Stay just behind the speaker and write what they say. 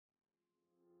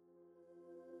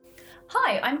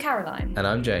Hi, I'm Caroline. And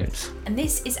I'm James. And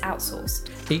this is Outsourced.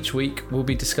 Each week, we'll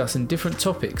be discussing different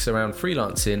topics around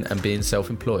freelancing and being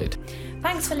self-employed.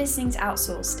 Thanks for listening to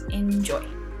Outsourced. Enjoy.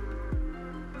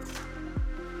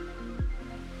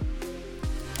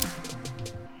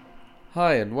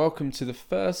 Hi, and welcome to the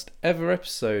first ever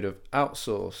episode of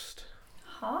Outsourced.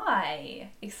 Hi.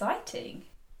 Exciting.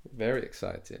 Very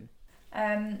exciting.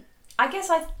 I guess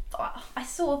I'm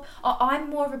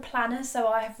more of a planner, so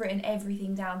I have written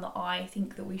everything down that I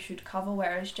think that we should cover,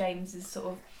 whereas James is sort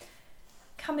of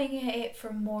coming at it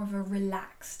from more of a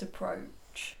relaxed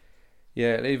approach.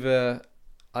 Yeah,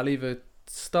 I'll either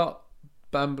start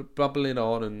bubbling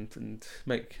on and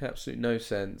make absolutely no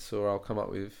sense, or I'll come up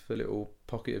with a little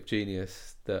pocket of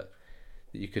genius that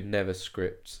you could never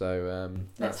script. So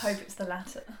let's hope it's the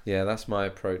latter. Yeah, that's my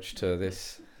approach to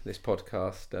this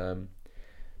podcast.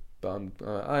 But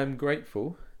I'm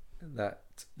grateful that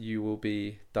you will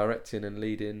be directing and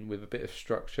leading with a bit of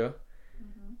structure.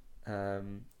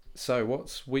 Mm-hmm. So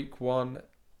what's week one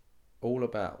all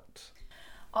about?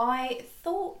 I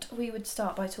thought we would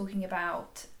start by talking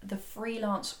about the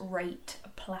freelance rate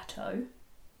plateau.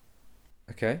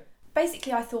 Okay.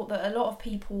 Basically, I thought that a lot of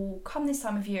people come this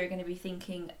time of year are going to be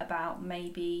thinking about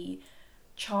maybe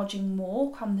charging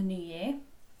more come the new year.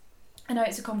 I know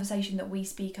it's a conversation that we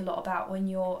speak a lot about when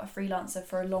you're a freelancer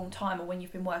for a long time, or when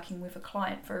you've been working with a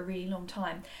client for a really long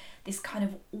time. This kind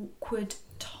of awkward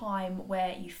time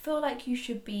where you feel like you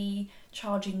should be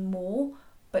charging more,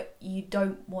 but you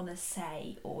don't want to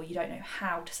say, or you don't know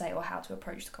how to say or how to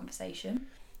approach the conversation.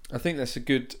 I think that's a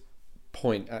good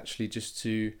point, actually, just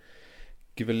to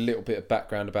give a little bit of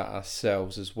background about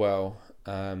ourselves as well,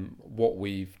 what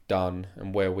we've done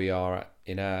and where we are at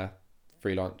in our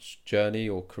freelance journey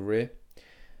or career,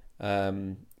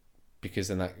 because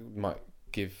then that might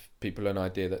give people an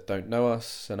idea that don't know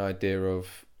us, an idea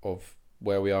of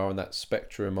where we are on that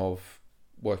spectrum of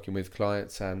working with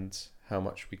clients and how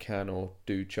much we can or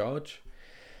do charge.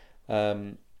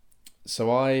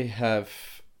 So I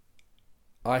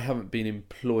haven't been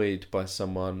employed by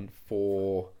someone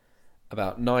for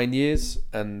about 9 years,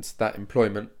 and that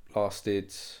employment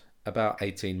lasted about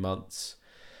 18 months.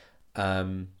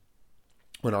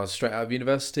 When I was straight out of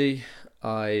university,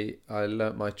 I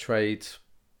learnt my trade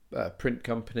at a print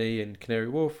company in Canary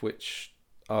Wharf, which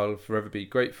I'll forever be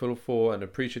grateful for and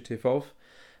appreciative of.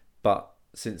 But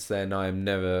since then, I am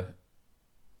never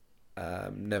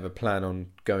plan on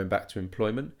going back to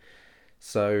employment.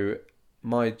 So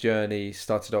my journey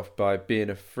started off by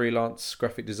being a freelance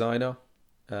graphic designer,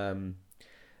 and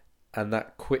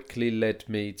that quickly led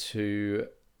me to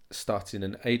starting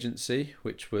an agency,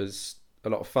 which was a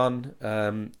lot of fun,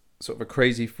 sort of a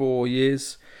crazy 4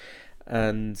 years,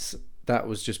 and that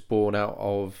was just born out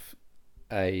of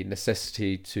a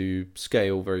necessity to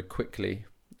scale very quickly.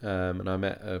 And I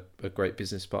met a great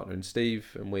business partner in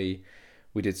Steve, and we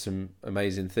did some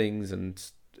amazing things and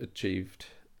achieved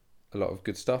a lot of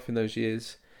good stuff in those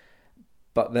years.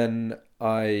 But then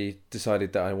I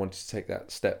decided that I wanted to take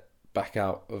that step back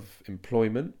out of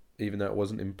employment, even though it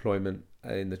wasn't employment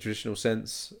in the traditional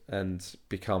sense, and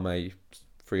become a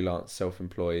freelance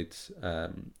self-employed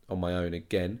on my own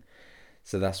again.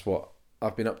 So that's what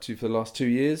I've been up to for the last 2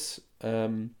 years.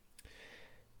 So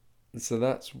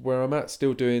that's where I'm at,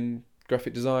 still doing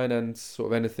graphic design and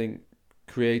sort of anything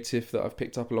creative that I've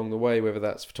picked up along the way, whether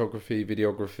that's photography,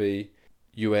 videography,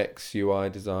 UX,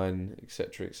 UI design,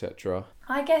 etc., etc.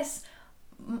 I guess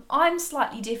I'm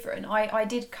slightly different.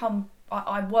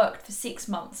 I worked for 6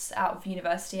 months out of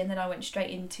university, and then I went straight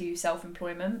into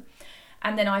self-employment.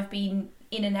 And then I've been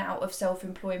in and out of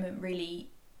self-employment really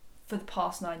for the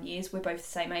past 9 years. We're both the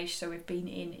same age, so we've been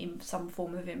in some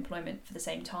form of employment for the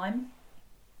same time.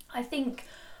 I think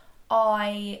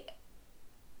I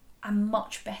am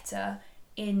much better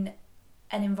in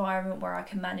an environment where I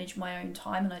can manage my own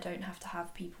time and I don't have to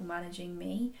have people managing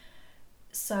me.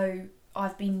 So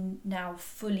I've been now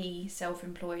fully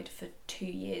self-employed for 2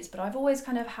 years, but I've always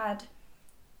kind of had,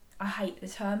 I hate the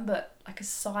term, but like a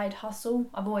side hustle.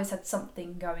 I've always had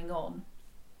something going on.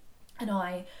 And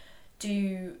I'm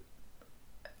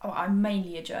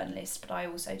mainly a journalist, but I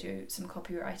also do some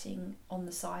copywriting on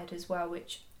the side as well,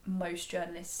 which most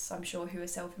journalists, I'm sure, who are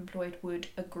self-employed would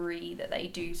agree that they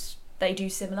do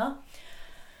similar.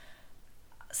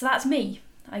 So that's me,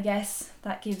 I guess.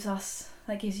 That gives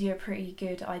you a pretty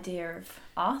good idea of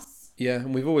us. Yeah,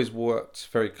 and we've always worked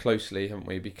very closely, haven't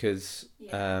we? Because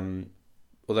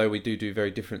although we do very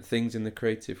different things in the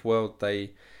creative world,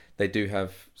 they do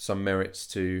have some merits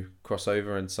to cross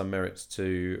over and some merits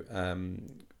to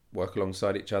work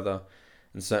alongside each other.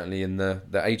 And certainly in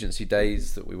the agency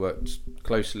days that we worked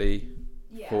closely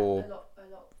for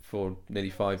for nearly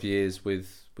 5 years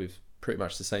with pretty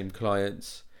much the same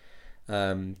clients.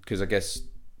 Because I guess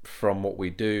from what we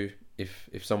do,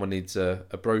 if someone needs a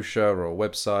brochure or a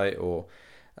website or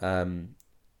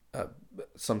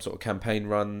some sort of campaign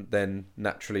run, then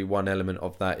naturally one element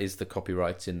of that is the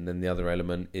copywriting, and the other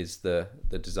element is the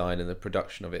design and the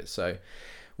production of it. So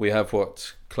we have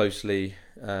worked closely,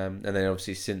 and then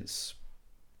obviously since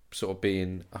sort of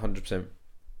being 100%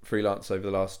 freelance over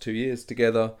the last 2 years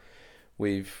together,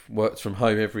 we've worked from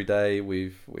home every day.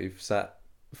 We've sat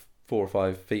 4 or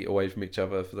 5 feet away from each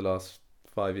other for the last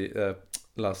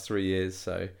 3 years.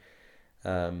 So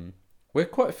we're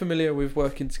quite familiar with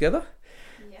working together.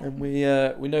 And we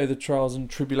know the trials and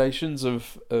tribulations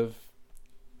of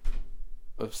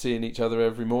seeing each other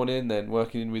every morning, then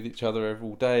working with each other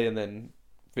all day, and then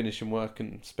finishing work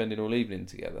and spending all evening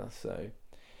together. So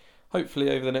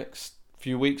hopefully over the next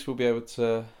few weeks we'll be able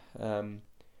to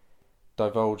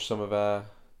divulge some of our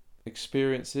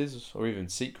experiences or even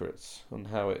secrets on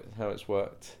how it's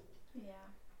worked.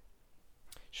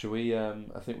 Should we?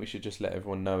 I think we should just let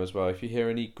everyone know as well. If you hear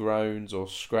any groans or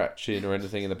scratching or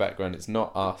anything in the background, it's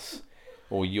not us,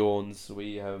 or yawns.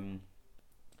 We're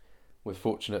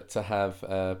fortunate to have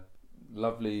a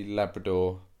lovely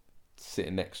Labrador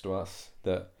sitting next to us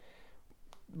that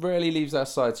rarely leaves our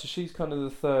side. So she's kind of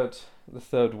the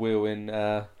third wheel in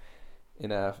our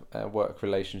work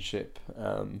relationship.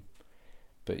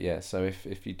 But yeah, so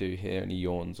if you do hear any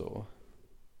yawns or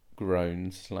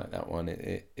groans like that one,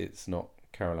 it's not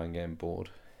Caroline getting bored.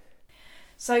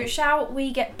 So shall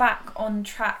we get back on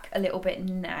track a little bit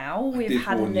now? I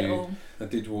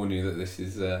did warn you that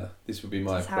this would be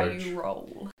my approach. This is how you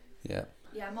roll. Yeah.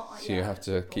 So you have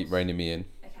to keep reining me in.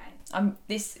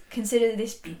 Okay. Consider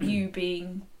this you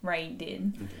being reined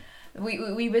in.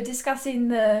 Mm-hmm. We were discussing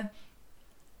the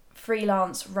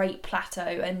freelance rate plateau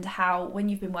and how when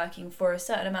you've been working for a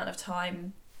certain amount of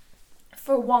time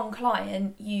for one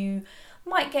client, you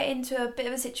might get into a bit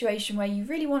of a situation where you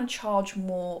really want to charge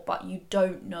more, but you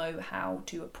don't know how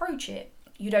to approach it.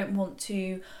 You don't want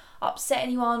to upset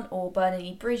anyone or burn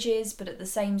any bridges, but at the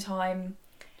same time,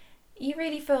 you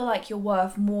really feel like you're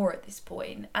worth more at this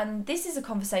point. And this is a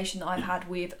conversation that I've had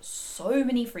with so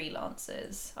many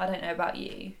freelancers. I don't know about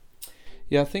you.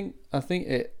 Yeah, I think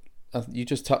you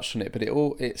just touched on it, but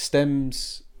it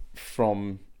stems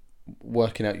from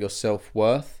working out your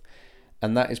self-worth.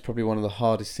 And that is probably one of the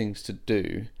hardest things to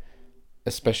do,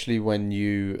 especially when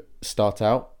you start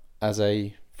out as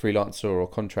a freelancer or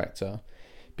contractor,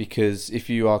 because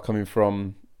if you are coming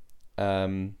from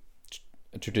a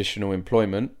traditional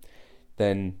employment,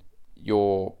 then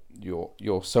your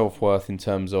self-worth in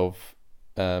terms of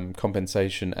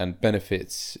compensation and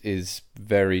benefits is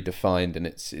very defined, and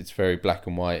it's very black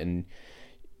and white, and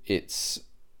it's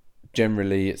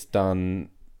done.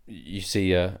 You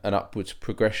see an upwards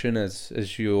progression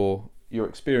as your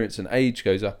experience and age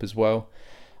goes up as well,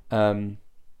 and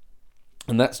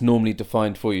that's normally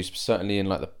defined for you. Certainly in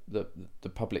like the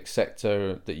public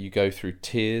sector, that you go through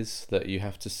tiers, that you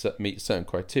have to meet certain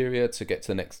criteria to get to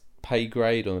the next pay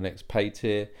grade or the next pay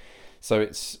tier. So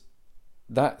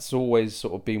that's always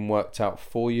sort of been worked out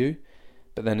for you.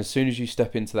 But then as soon as you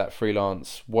step into that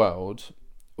freelance world,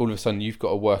 all of a sudden you've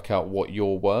got to work out what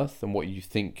you're worth and what you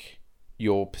think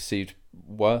your perceived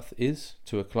worth is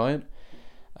to a client,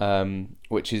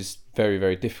 which is very,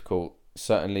 very difficult,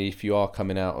 certainly if you are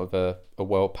coming out of a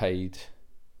well-paid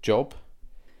job.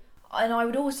 And I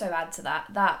would also add to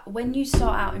that when you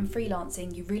start out in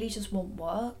freelancing, you really just want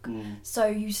work. So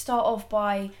you start off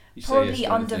by probably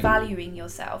undervaluing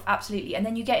yourself, absolutely, and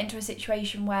then you get into a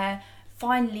situation where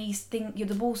finally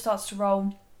the ball starts to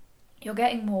roll, you're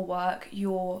getting more work,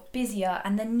 you're busier,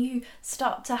 and then you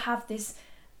start to have this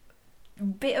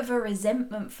bit of a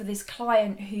resentment for this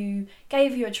client who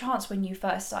gave you a chance when you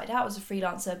first started out as a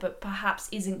freelancer, but perhaps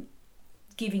isn't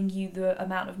giving you the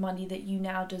amount of money that you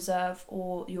now deserve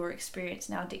or your experience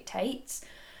now dictates.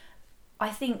 I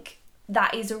think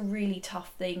that is a really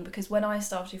tough thing, because when I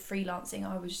started freelancing,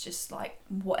 I was just like,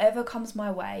 whatever comes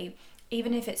my way,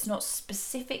 even if it's not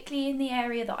specifically in the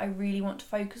area that I really want to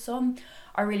focus on,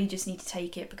 I really just need to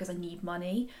take it because I need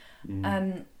money.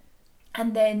 And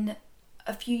then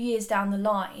a few years down the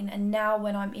line, and now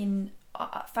when I'm in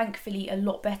thankfully a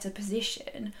lot better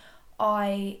position,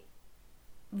 I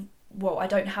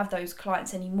don't have those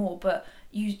clients anymore, but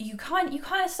you kind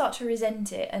of start to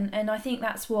resent it, and I think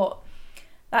that's what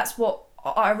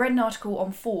I read an article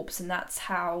on Forbes, and that's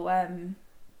how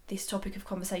this topic of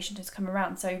conversation has come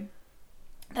around. So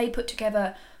they put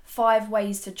together 5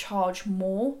 ways to charge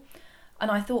more,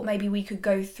 and I thought maybe we could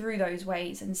go through those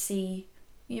ways and see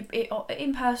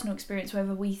in personal experience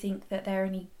whether we think that they're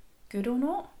any good or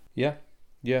not. Yeah,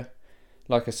 yeah.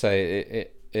 Like I say,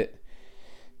 it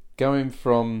going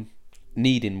from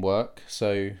needing work,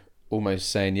 so almost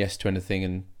saying yes to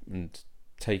anything and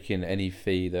taking any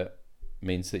fee that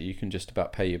means that you can just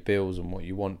about pay your bills and what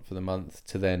you want for the month,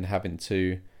 to then having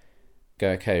to go,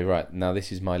 okay, right, now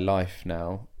this is my life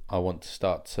now. I want to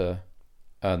start to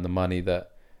earn the money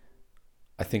that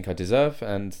I think I deserve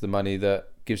and the money that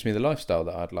gives me the lifestyle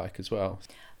that I'd like as well.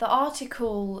 The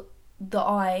article that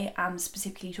I am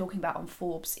specifically talking about on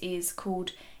Forbes is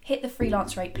called Hit the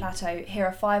Freelance Rate Plateau. Here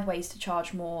are 5 ways to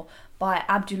charge more by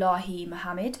Abdullahi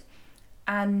Mohammed.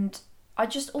 And I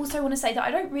just also want to say that I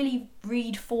don't really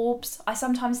read Forbes. I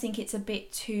sometimes think it's a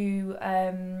bit too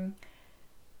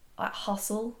like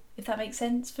hustle, if that makes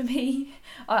sense for me.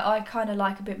 I kind of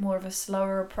like a bit more of a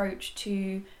slower approach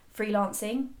to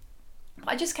freelancing.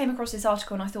 I just came across this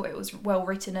article and I thought it was well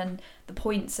written and the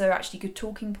points are actually good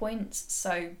talking points,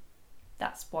 so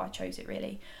that's why I chose it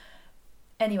really.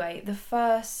 Anyway, the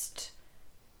first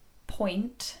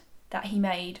point that he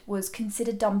made was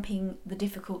consider dumping the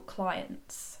difficult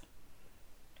clients.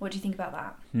 What do you think about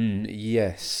that?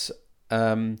 Yes.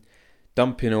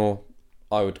 Dumping, or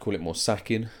I would call it more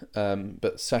sacking,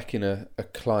 but sacking a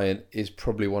client is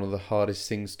probably one of the hardest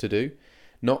things to do.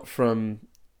 Not from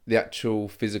the actual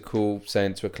physical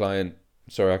saying to a client,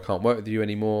 sorry, I can't work with you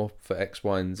anymore for X,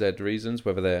 Y, and Z reasons,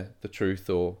 whether they're the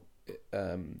truth or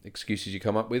excuses you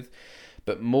come up with,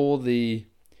 but more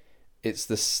it's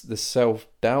the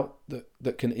self-doubt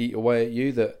that can eat away at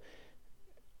you. That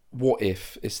what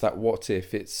if, it's that what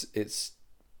if, it's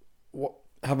what,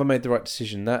 have I made the right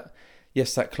decision? That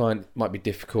yes, that client might be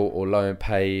difficult or low in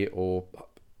pay or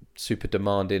super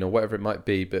demanding or whatever it might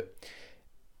be, but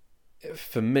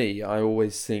for me, I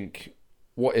always think,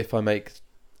 what if I've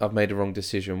made a wrong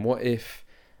decision? What if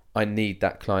I need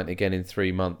that client again in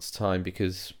 3 months' time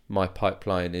because my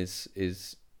pipeline is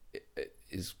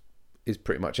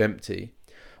pretty much empty?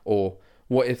 Or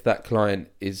what if that client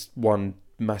is one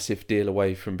massive deal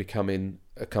away from becoming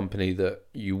a company that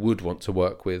you would want to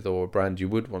work with, or a brand you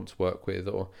would want to work with?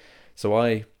 Or so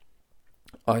I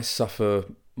suffer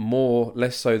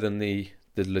less so than the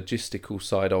logistical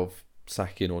side of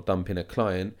sacking or dumping a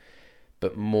client,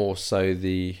 but more so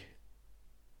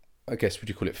I guess, would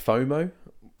you call it FOMO?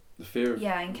 The fear of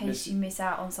in case you miss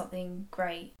out on something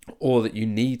great, or that you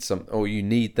need or you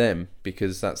need them,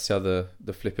 because that's the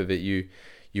flip of it.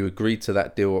 You agreed to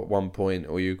that deal at one point,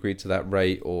 or you agreed to that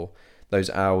rate or those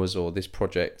hours or this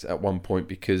project at one point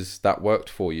because that worked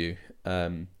for you.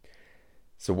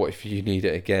 So what if you need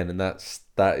it again? And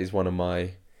that is one of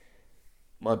my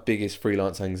biggest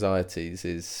freelance anxieties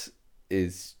is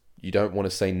you don't want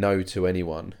to say no to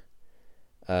anyone,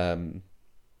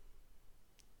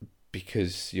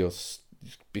 because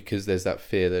there's that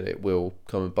fear that it will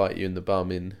come and bite you in the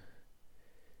bum in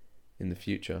the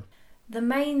future. The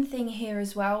main thing here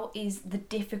as well is the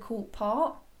difficult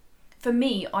part. For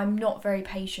me, I'm not very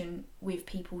patient with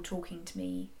people talking to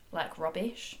me like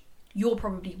rubbish. You're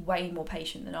probably way more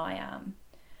patient than I am.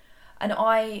 And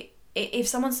if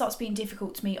someone starts being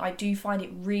difficult to me, I do find it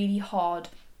really hard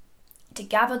to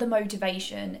gather the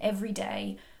motivation every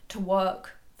day to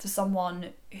work for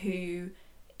someone who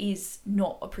is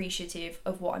not appreciative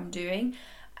of what I'm doing.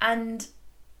 And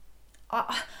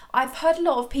I've heard a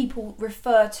lot of people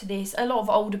refer to this, a lot of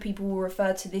older people will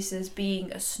refer to this as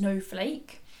being a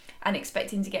snowflake and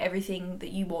expecting to get everything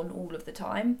that you want all of the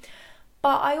time.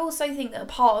 But I also think that a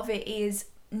part of it is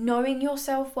knowing your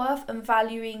self-worth and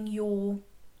valuing your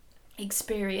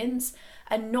experience,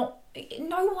 and no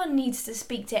one needs to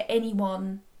speak to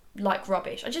anyone like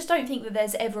rubbish. I just don't think that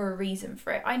there's ever a reason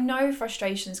for it. I know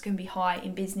frustrations can be high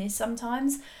in business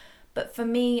sometimes, but for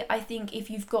me, I think if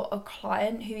you've got a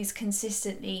client who is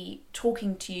consistently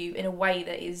talking to you in a way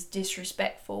that is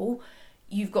disrespectful,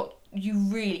 you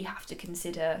really have to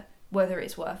consider whether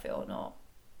it's worth it or not.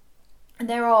 And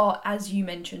there are, as you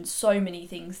mentioned, so many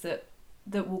things that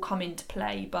will come into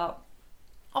play, but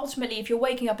ultimately, if you're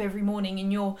waking up every morning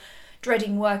and you're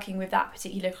dreading working with that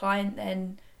particular client,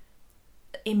 then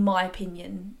in my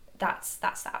opinion, that's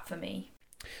that for me.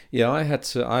 Yeah, I had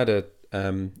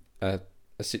a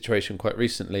situation quite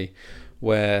recently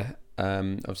where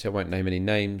obviously I won't name any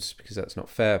names because that's not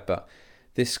fair, but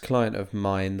this client of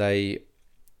mine, they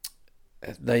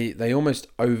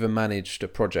almost overmanaged a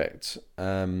project,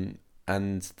 and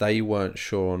they weren't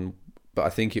sure on, but I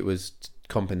think it was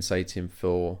compensating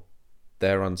for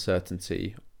their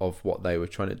uncertainty of what they were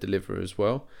trying to deliver as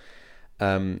well.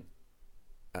 And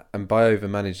by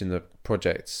over-managing the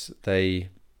projects, the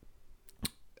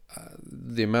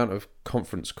amount of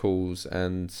conference calls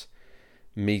and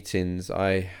meetings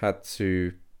I had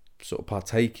to sort of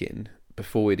partake in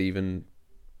before we'd even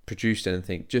produced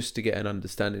anything, just to get an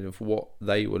understanding of what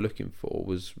they were looking for,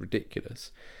 was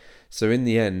ridiculous. So in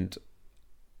the end,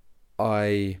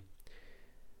 I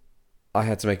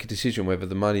had to make a decision whether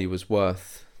the money was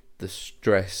worth the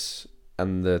stress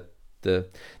and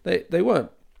they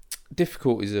weren't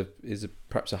difficult is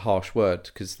perhaps a harsh word,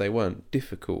 because they weren't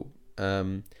difficult,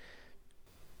 but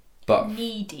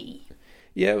needy.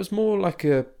 Yeah, it was more like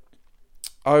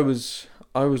I was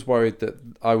worried that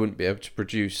I wouldn't be able to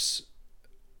produce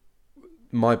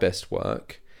my best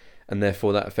work, and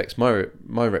therefore that affects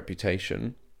my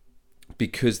reputation,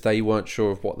 because they weren't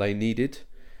sure of what they needed.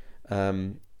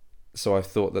 So I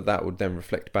thought that would then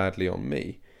reflect badly on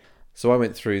me. So I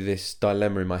went through this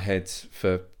dilemma in my head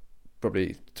for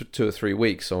probably 2 or 3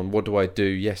 weeks on what do I do.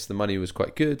 Yes, the money was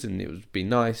quite good and it would be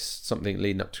nice, something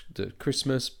leading up to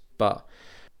Christmas, but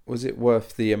was it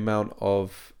worth the amount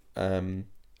of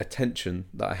attention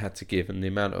that I had to give, and the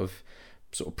amount of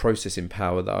sort of processing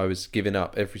power that I was giving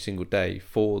up every single day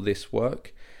for this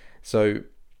work? So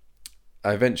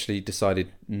I eventually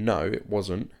decided no, it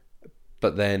wasn't.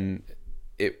 But then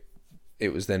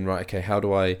it was then, right, okay, how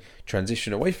do I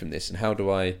transition away from this, and how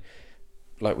do I,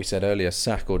 like we said earlier,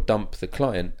 sack or dump the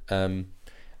client? And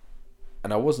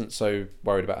I wasn't so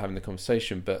worried about having the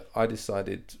conversation, but I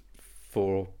decided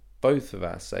for both of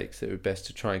our sakes it would be best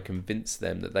to try and convince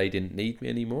them that they didn't need me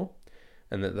anymore,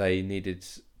 and that they needed.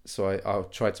 So I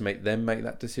tried to make them make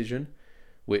that decision,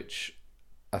 which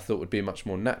I thought would be much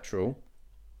more natural,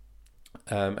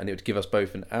 and it would give us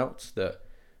both an out that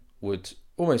would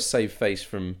almost save face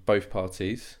from both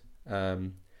parties.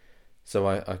 So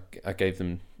I gave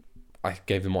them what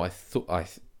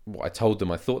I told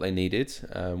them I thought they needed,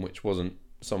 which wasn't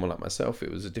someone like myself. It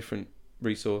was a different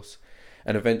resource,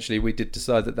 and eventually we did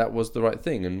decide that was the right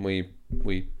thing, and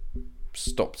we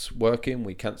stopped working.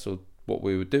 We cancelled what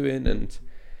we were doing,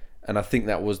 and I think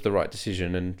that was the right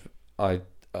decision. And I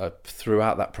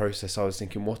throughout that process I was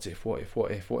thinking, what if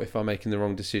I'm making the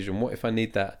wrong decision? What if I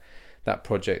need that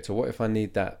project, or what if I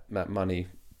need that money?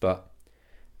 But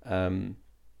the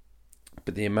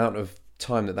amount of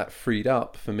time that freed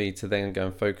up for me to then go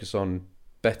and focus on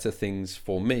better things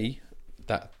for me,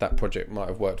 that project might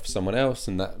have worked for someone else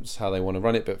and that's how they want to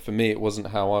run it, but for me it wasn't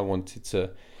how I wanted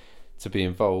to be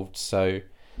involved. So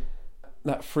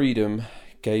that freedom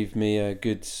gave me a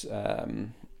good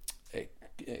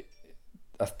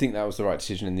I think that was the right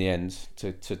decision in the end,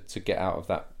 to get out of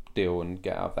that deal and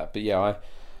get out of that. But yeah,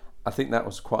 I think that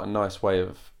was quite a nice way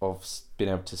of being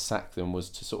able to sack them, was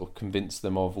to sort of convince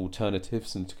them of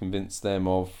alternatives and to convince them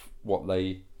of what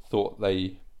they thought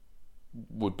they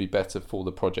would be better for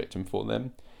the project and for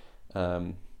them,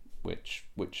 which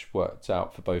worked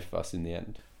out for both of us in the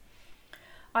end.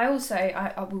 I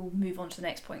will move on to the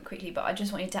next point quickly, but I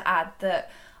just wanted to add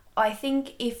that I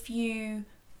think if you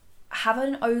have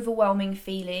an overwhelming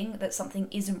feeling that something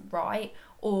isn't right,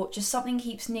 or just something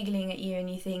keeps niggling at you and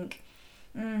you think,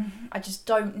 I just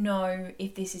don't know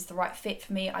if this is the right fit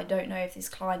for me, I don't know if this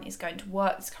client is going to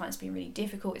work, this client's been really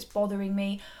difficult, it's bothering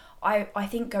me, I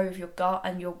think go with your gut,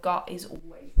 and your gut is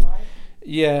always right.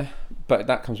 Yeah, but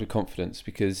that comes with confidence,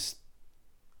 because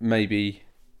maybe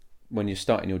when you're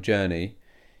starting your journey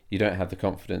you don't have the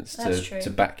confidence to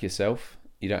back yourself.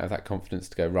 You don't have that confidence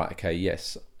to go, right, okay,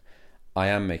 yes, I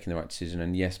am making the right decision,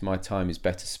 and yes, my time is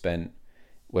better spent,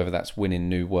 whether that's winning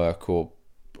new work or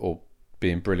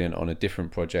being brilliant on a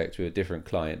different project with a different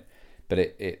client. But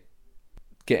it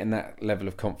getting that level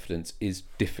of confidence is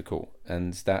difficult,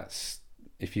 and that's,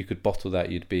 if you could bottle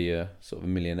that, you'd be a sort of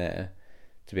a millionaire,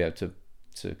 to be able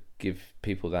to give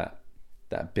people that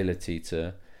ability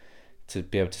to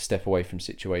be able to step away from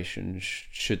situations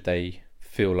should they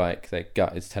feel like their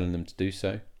gut is telling them to do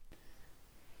so.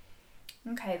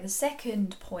 Okay, the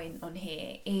second point on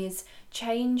here is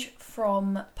change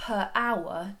from per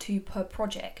hour to per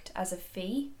project as a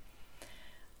fee.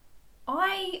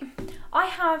 I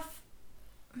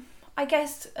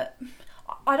guess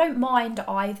I don't mind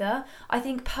either. I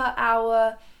think per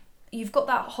hour, you've got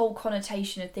that whole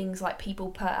connotation of things like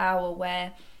people per hour,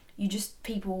 where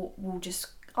people will just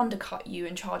undercut you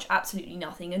and charge absolutely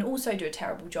nothing, and also do a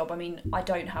terrible job. I mean, I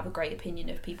don't have a great opinion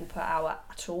of people per hour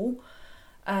at all.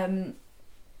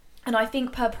 And I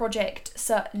think per project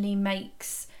certainly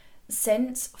makes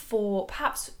sense for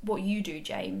perhaps what you do,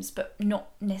 James, but not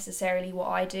necessarily what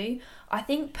I do. I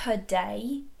think per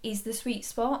day is the sweet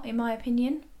spot, in my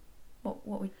opinion. What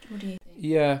do you think?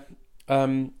 Yeah.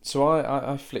 So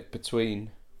I flick between,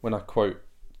 when I quote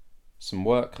some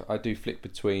work, I do flick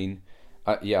between.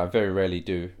 I very rarely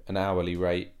do an hourly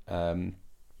rate,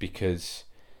 because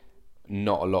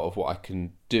not a lot of what I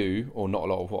can do, or not a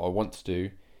lot of what I want to do,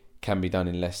 can be done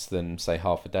in less than, say,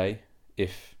 half a day.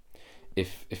 If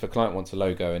a client wants a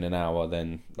logo in an hour,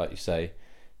 then, like you say,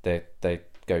 they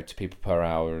go to people per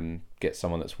hour and get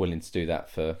someone that's willing to do that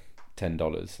for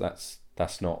 $10.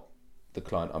 That's not the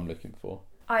client I'm looking for.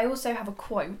 I also have a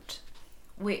quote,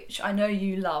 which I know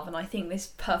you love, and I think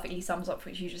this perfectly sums up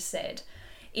what you just said.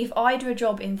 If I do a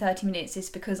job in 30 minutes, it's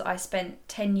because I spent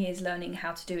 10 years learning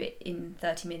how to do it in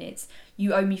 30 minutes.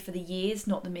 You owe me for the years,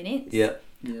 not the minutes. Yeah.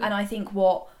 And I think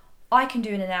what I can do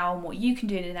in an hour and what you can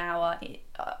do in an hour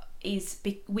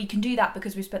we can do that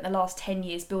because we've spent the last 10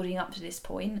 years building up to this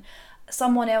point.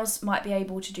 Someone else might be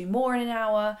able to do more in an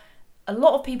hour. A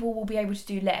lot of people will be able to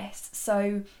do less.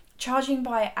 So charging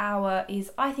by hour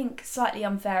is, I think, slightly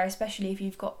unfair, especially if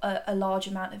you've got a large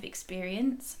amount of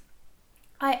experience.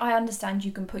 I understand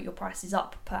you can put your prices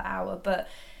up per hour, but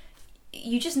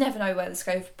you just never know where the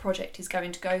scope of a project is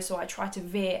going to go. So I try to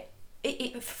veer,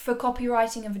 for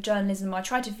copywriting and for journalism, I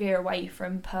try to veer away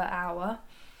from per hour.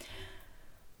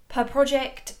 Per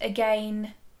project,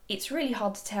 again, it's really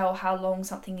hard to tell how long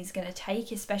something is going to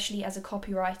take, especially as a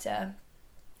copywriter.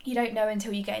 You don't know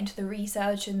until you get into the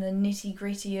research and the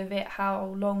nitty-gritty of it how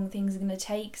long things are going to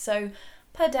take. So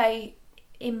per day,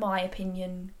 in my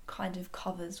opinion, kind of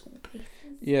covers all bases.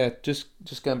 Yeah, just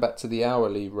going back to the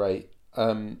hourly rate.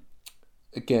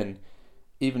 Again,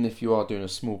 even if you are doing a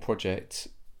small project,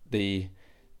 the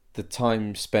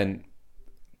time spent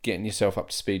getting yourself up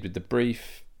to speed with the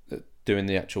brief, doing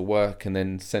the actual work, and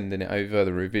then sending it over,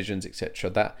 the revisions,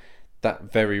 etc.,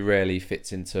 that very rarely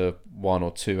fits into 1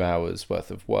 or 2 hours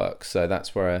worth of work. So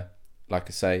that's where, like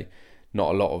I say,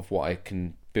 not a lot of what I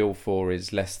can bill for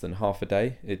is less than half a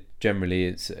day. It generally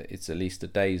it's at least a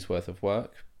day's worth of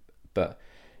work, but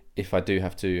if I do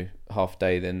have to half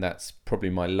day, then that's probably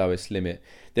my lowest limit.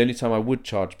 The only time I would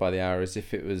charge by the hour is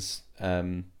if it was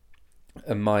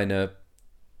a minor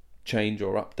change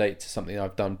or update to something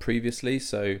I've done previously.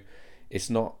 So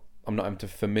I'm not having to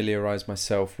familiarise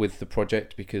myself with the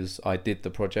project because I did the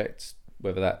project,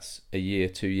 whether that's a year,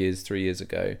 2 years, 3 years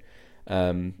ago,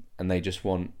 and they just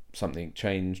want something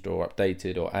changed or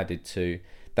updated or added to.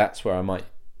 That's where I might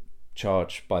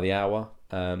charge by the hour,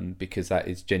 because that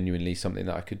is genuinely something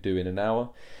that I could do in an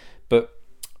hour. But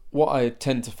what I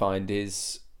tend to find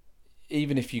is,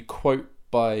 even if you quote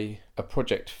by a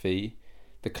project fee,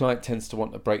 the client tends to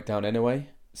want a breakdown anyway.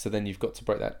 So then you've got to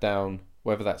break that down,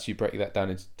 whether that's you break that down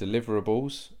into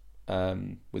deliverables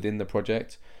within the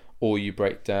project, or you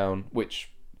break down,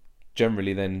 which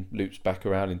generally then loops back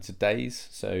around into days.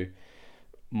 So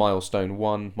milestone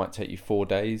 1 might take you 4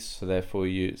 days, so therefore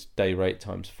it's day rate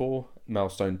times 4.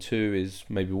 Milestone 2 is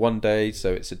maybe 1 day,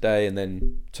 so it's a day, and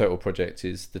then total project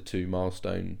is the 2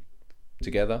 milestone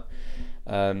together.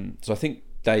 So I think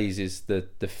days is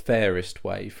the fairest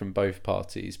way from both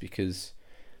parties, because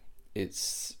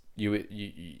it's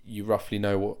you roughly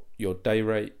know what your day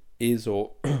rate is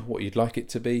or what you'd like it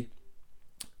to be,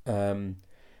 and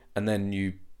then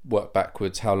you work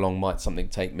backwards. How long might something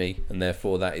take me? And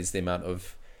therefore that is the amount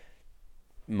of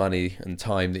money and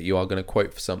time that you are going to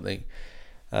quote for something.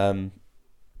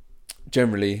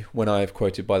 Generally, when I've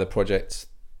quoted by the project,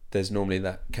 there's normally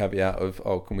that caveat of,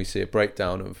 can we see a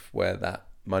breakdown of where that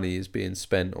money is being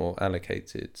spent or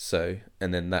allocated? So,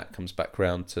 and then that comes back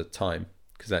round to time,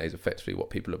 because that is effectively what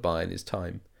people are buying, is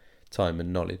time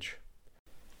and knowledge.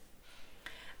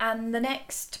 And the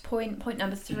next point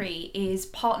number 3, is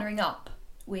partnering up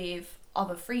with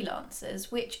other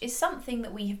freelancers, which is something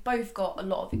that we have both got a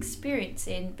lot of experience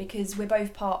in, because we're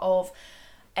both part of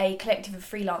a collective of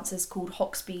freelancers called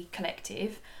Hoxby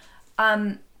Collective.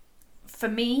 For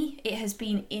me, it has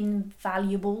been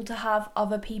invaluable to have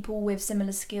other people with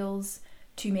similar skills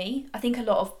to me. I think a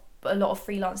lot of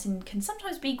freelancing can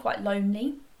sometimes be quite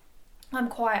lonely. I'm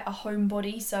quite a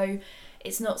homebody, so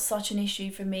it's not such an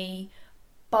issue for me.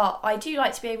 But I do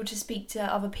like to be able to speak to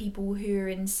other people who are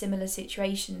in similar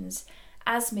situations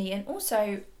as me, and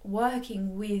also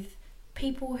working with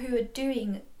people who are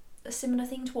doing a similar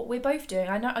thing to what we're both doing.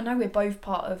 I know we're both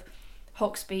part of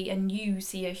Hoxby, and you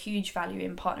see a huge value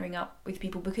in partnering up with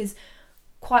people, because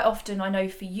quite often I know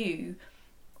for you,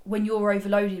 when you're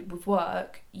overloaded with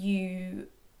work, you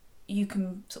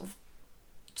can sort of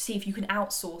see if you can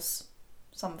outsource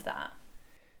some of that.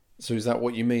 So is that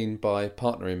what you mean by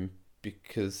partnering?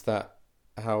 Because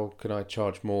how can I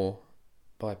charge more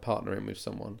by partnering with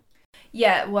someone?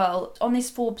 Yeah, well, on this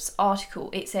Forbes article,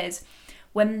 it says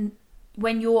when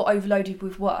you're overloaded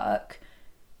with work,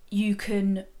 you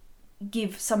can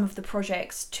give some of the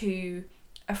projects to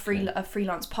a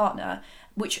freelance partner,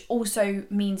 which also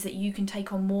means that you can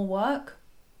take on more work.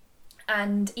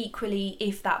 And equally,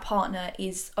 if that partner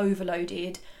is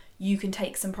overloaded, you can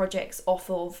take some projects off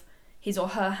of his or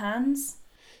her hands?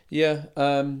 Yeah,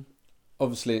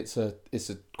 obviously it's a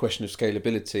question of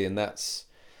scalability, and that's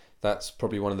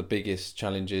probably one of the biggest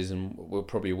challenges, and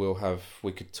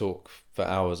we could talk for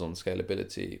hours on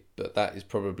scalability, but that is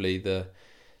probably the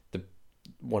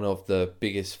one of the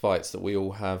biggest fights that we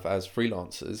all have as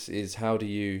freelancers, is how do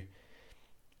you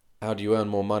earn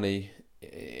more money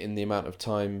in the amount of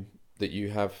time that you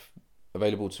have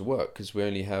available to work, because we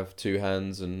only have two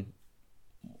hands and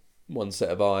one set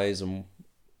of eyes, and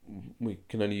we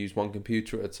can only use one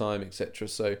computer at a time, etc.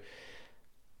 So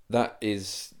that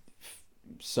is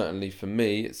certainly, for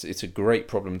me, it's a great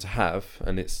problem to have,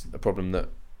 and it's a problem that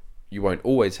you won't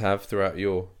always have throughout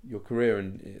your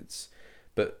career,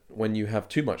 but when you have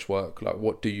too much work, like,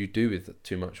 what do you do with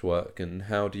too much work, and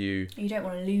how do you don't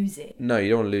want to lose it. No, you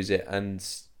don't want to lose it, and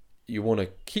you want to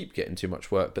keep getting too much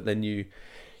work, but then you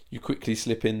quickly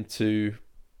slip into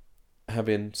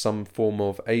having some form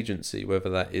of agency, whether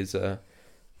that is a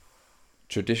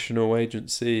traditional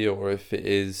agency or if it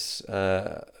is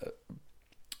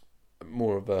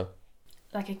more of a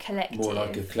like a collective,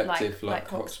 like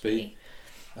Hoxby.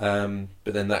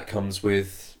 But then that comes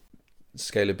with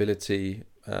scalability,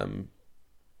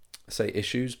 say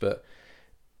issues, but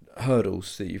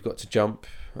hurdles that you've got to jump,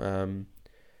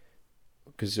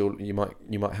 because you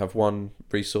might have one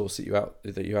resource that you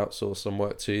outsource some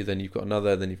work to, then you've got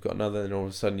another, and all of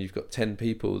a sudden you've got 10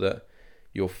 people that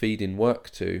you're feeding work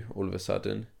to. All of a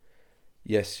sudden,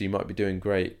 yes, you might be doing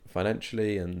great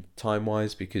financially and time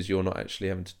wise because you're not actually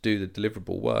having to do the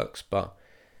deliverable works, but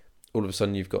all of a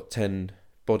sudden you've got 10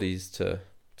 bodies to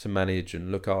manage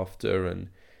and look after and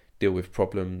deal with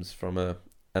problems from an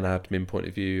admin point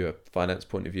of view, a finance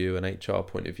point of view, an HR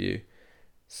point of view.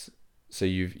 So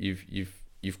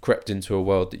you've crept into a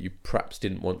world that you perhaps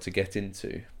didn't want to get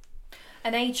into.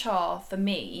 And HR for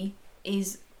me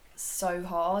is so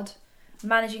hard.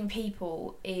 Managing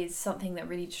people is something that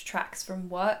really detracts from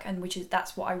work, and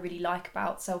that's what I really like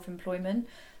about self-employment.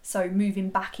 So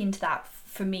moving back into that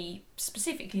for me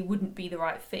specifically wouldn't be the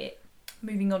right fit.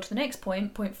 Moving on to the next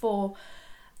point 4,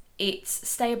 it's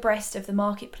stay abreast of the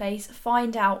marketplace,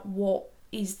 find out what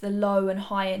is the low and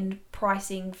high end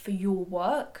pricing for your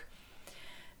work.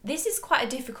 This is quite a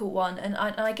difficult one, and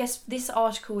I guess this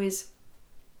article is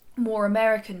more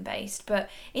American based, but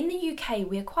in the UK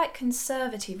we are quite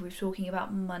conservative with talking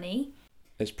about money.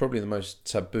 It's probably the most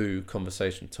taboo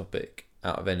conversation topic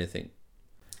out of anything.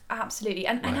 Absolutely.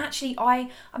 And actually I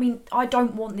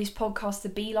don't want this podcast to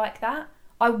be like that.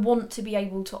 I want to be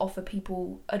able to offer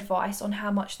people advice on how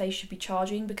much they should be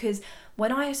charging, because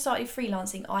when I started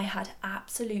freelancing, I had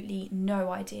absolutely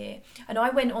no idea. And I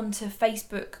went onto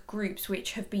Facebook groups,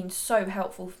 which have been so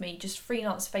helpful for me, just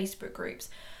freelance Facebook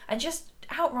groups, and just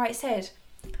outright said,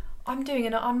 I'm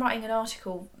writing an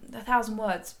article, 1,000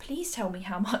 words. Please tell me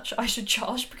how much I should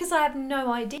charge, because I have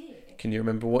no idea. Can you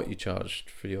remember what you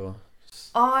charged for your...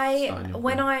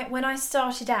 When I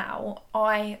started out,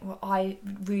 I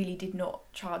really did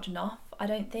not charge enough, I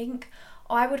don't think.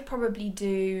 I would probably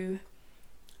do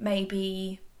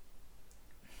maybe...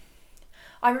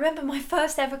 I remember my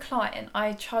first ever client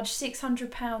I charged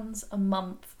 £600 a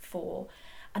month for,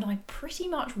 and I pretty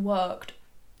much worked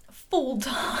full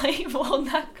time on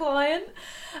that client,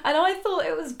 and I thought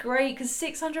it was great because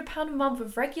 £600 a month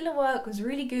of regular work was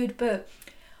really good, but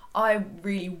I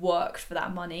really worked for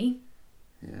that money.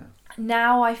 Yeah.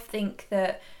 Now I think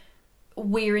that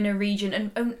we're in a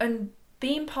region, and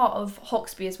being part of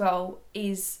Hoxby as well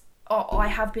is I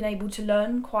have been able to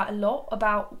learn quite a lot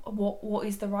about what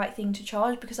is the right thing to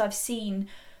charge, because I've seen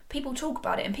people talk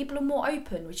about it and people are more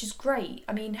open, which is great.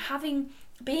 I mean,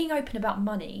 being open about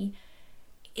money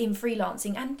in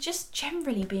freelancing and just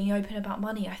generally being open about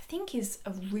money, I think is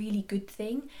a really good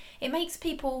thing. It makes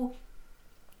people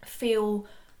feel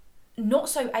not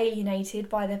so alienated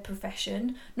by their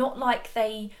profession, not like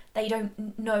they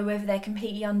don't know whether they're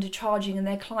completely undercharging and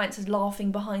their clients are laughing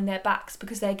behind their backs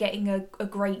because they're getting a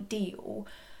great deal.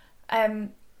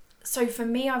 So for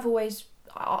me, I always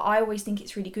think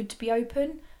it's really good to be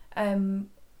open.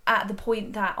 At the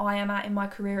point that I am at in my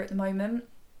career at the moment,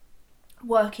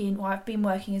 I've been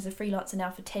working as a freelancer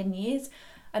now for 10 years,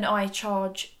 and I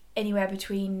charge anywhere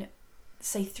between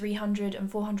say £300 and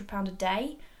 £400 a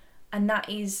day, and that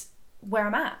is where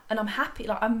I'm at, and I'm happy.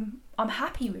 Like I'm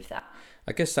happy with that.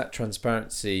 I guess that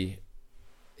transparency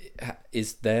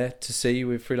is there to see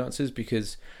with freelancers,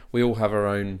 because we all have our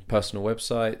own personal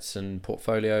websites and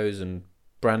portfolios and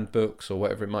brand books or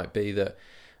whatever it might be that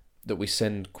we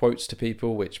send quotes to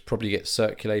people, which probably get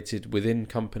circulated within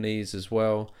companies as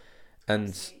well. And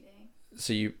absolutely.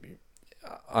 So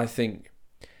I think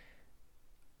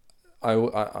I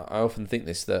often think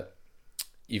this, that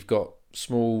you've got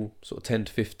small sort of 10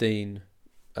 to 15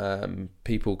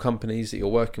 people, companies that you're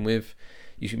working with.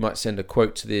 You might send a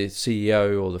quote to the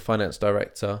CEO or the finance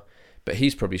director, but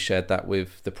he's probably shared that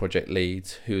with the project lead,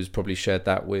 who's probably shared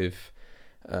that with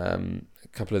a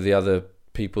couple of the other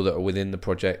people that are within the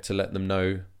project to let them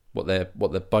know what their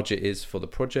budget is for the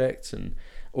project. And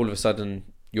all of a sudden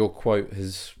your quote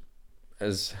has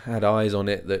had eyes on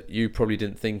it that you probably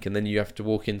didn't think, and then you have to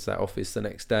walk into that office the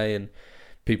next day and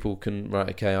people can, right,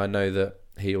 okay, I know that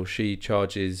he or she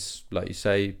charges, like you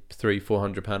say,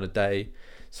 £300-400 a day,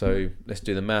 so let's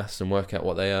do the maths and work out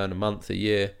what they earn a month, a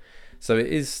year. So it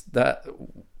is that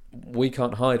we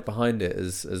can't hide behind it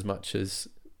as much as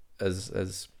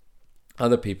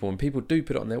other people, and people do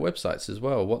put it on their websites as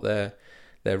well, what their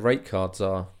rate cards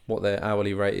are, what their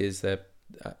hourly rate is, their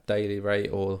daily rate,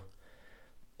 or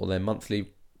their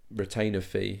monthly retainer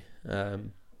fee.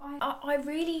 I'm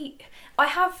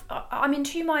in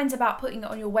two minds about putting it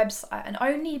on your website, and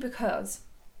only because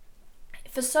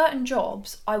for certain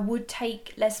jobs I would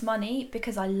take less money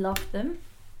because I love them.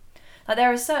 Like,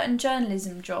 there are certain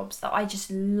journalism jobs that I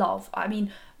just love. I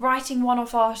mean, writing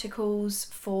one-off articles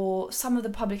for some of the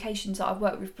publications that I've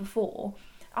worked with before,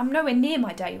 I'm nowhere near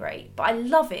my day rate, but I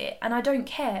love it and I don't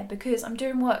care because I'm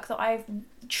doing work that I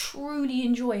truly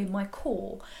enjoy in my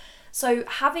core. So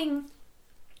having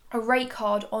a rate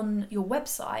card on your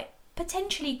website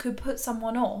potentially could put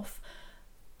someone off,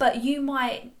 but you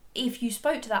might, if you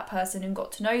spoke to that person and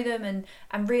got to know them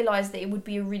and realised that it would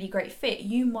be a really great fit,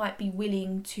 you might be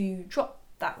willing to drop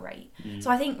that rate. So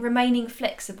I think remaining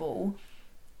flexible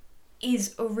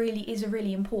is a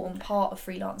really important part of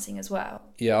freelancing as well.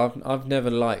 Yeah, I've never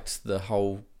liked the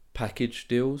whole package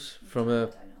deals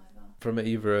from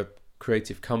either a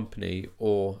creative company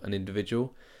or an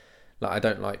individual. Like, I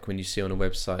don't like when you see on a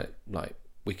website, like,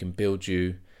 we'll build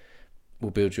you a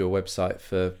website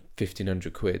for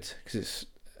 1,500 quid,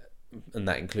 and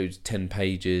that includes 10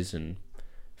 pages and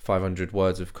 500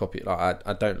 words of copy. Like,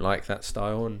 I don't like that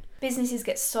style. And businesses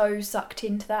get so sucked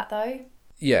into that though.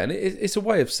 Yeah, and it's a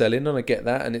way of selling, and I get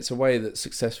that, and it's a way that's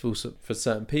successful for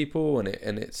certain people, and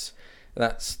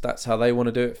that's how they want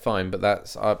to do it. Fine, but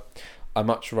I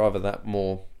much rather that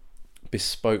more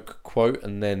bespoke quote,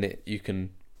 and then you can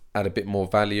add a bit more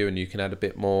value and you can add a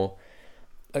bit more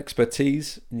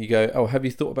expertise, and you go, oh, have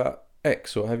you thought about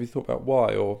X, or have you thought about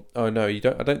Y, or oh no, you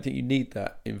don't. I don't think you need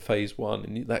that in phase 1,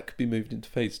 and that could be moved into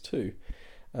phase 2.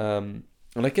 And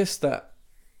I guess that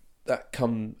it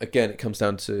comes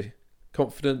down to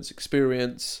confidence,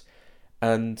 experience,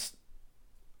 and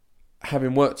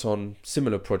having worked on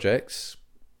similar projects,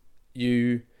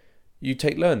 you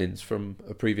take learnings from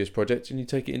a previous project and you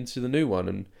take it into the new one,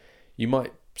 and you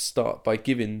might start by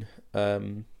giving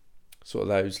sort of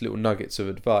those little nuggets of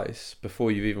advice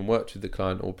before you've even worked with the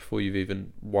client or before you've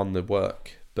even won the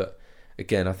work. But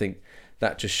again, I think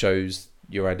that just shows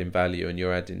you're adding value, and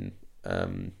you're adding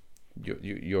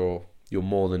you're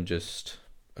more than just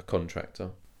a contractor.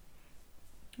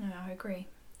 Yeah, I agree.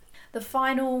 The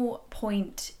final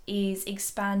point is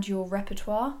expand your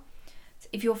repertoire.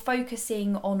 If you're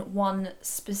focusing on one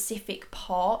specific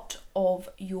part of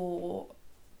your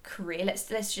career,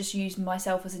 let's just use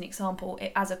myself as an example.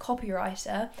 As a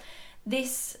copywriter,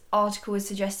 this article is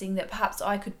suggesting that perhaps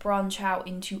I could branch out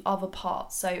into other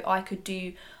parts. So I could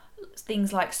do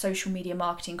things like social media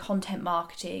marketing, content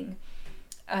marketing,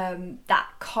 that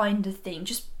kind of thing.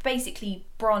 Just basically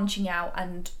branching out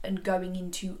and going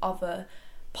into other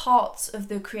parts of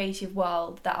the creative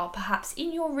world that are perhaps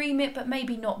in your remit, but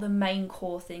maybe not the main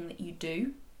core thing that you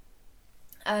do.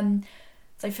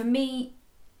 So for me,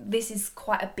 this is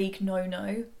quite a big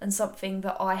no-no, and something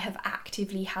that I have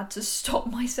actively had to stop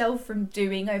myself from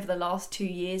doing over the last 2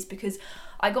 years, because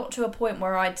I got to a point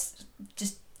where I'd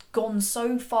just gone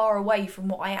so far away from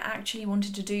what I actually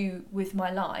wanted to do with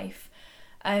my life.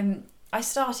 I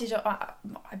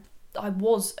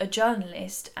was a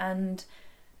journalist and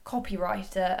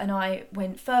copywriter, and I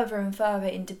went further and further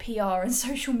into PR and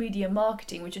social media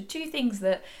marketing, which are two things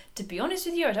that, to be honest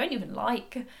with you, I don't even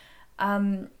like.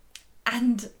 And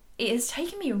it has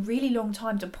taken me a really long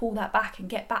time to pull that back and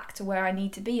get back to where I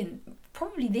need to be. And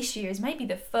probably this year is maybe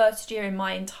the first year in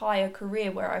my entire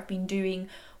career where I've been doing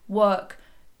work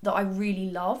that I really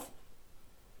love.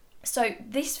 So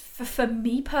this, for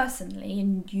me personally,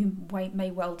 and you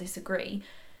may well disagree,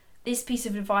 this piece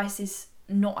of advice is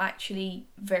not actually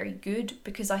very good,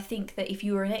 because I think that if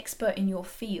you are an expert in your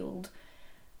field,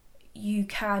 you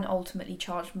can ultimately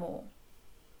charge more.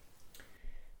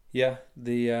 Yeah,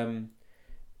 the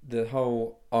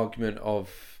whole argument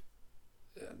of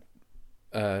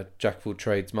jack of all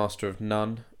trades, master of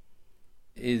none,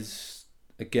 is,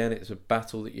 again, it's a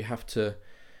battle that you have to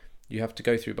you have to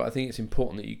go through, but I think it's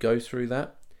important that you go through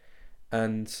that.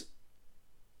 And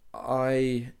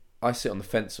I sit on the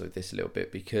fence with this a little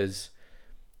bit, because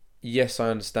yes, I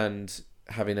understand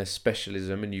having a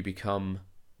specialism and you become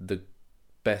the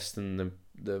best and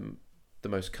the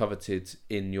most coveted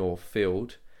in your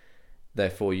field.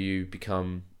 Therefore, you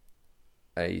become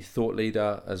a thought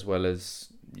leader, as well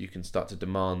as you can start to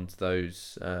demand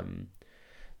those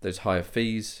higher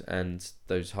fees and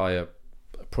those higher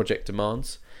project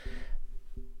demands.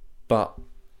 But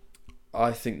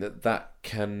I think that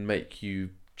can make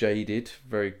you jaded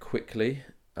very quickly.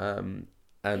 And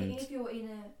if you're in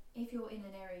an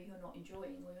area you're not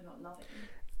enjoying or you're not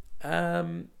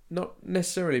loving. Not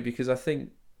necessarily, because I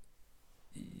think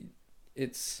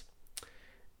it's,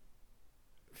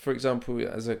 for example,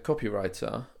 as a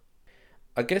copywriter,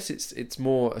 I guess it's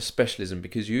more a specialism,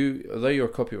 because although you're a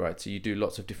copywriter, you do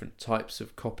lots of different types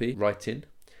of copy writing.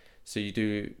 So you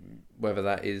do, whether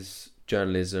that is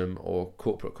journalism or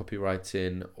corporate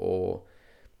copywriting or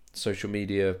social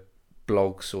media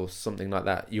blogs or something like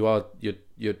that, you're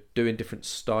doing different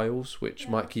styles, which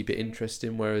might keep it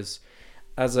interesting. Whereas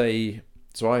I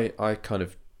kind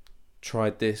of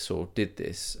tried this or did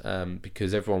this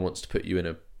because everyone wants to put you in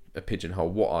a pigeonhole.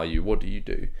 What are you? What do you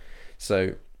do?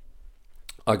 So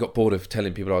I got bored of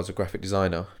telling people I was a graphic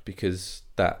designer, because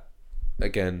that,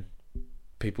 again,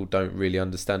 people don't really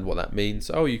understand what that means.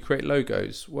 Oh, you create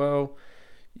logos. Well,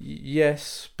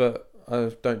 yes, but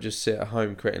I don't just sit at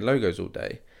home creating logos all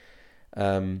day.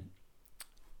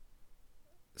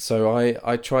 So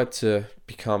I tried to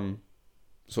become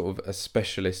sort of a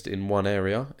specialist in one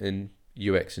area, in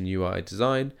UX and UI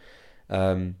design.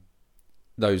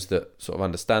 Those that sort of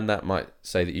understand that might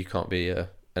say that you can't be an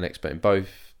expert in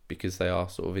both, because they are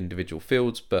sort of individual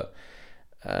fields, but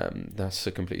that's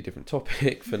a completely different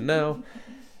topic for now.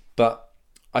 But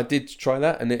I did try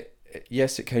that, and it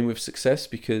came with success,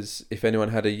 because if anyone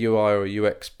had a UI or a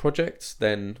UX project,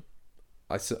 then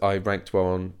I ranked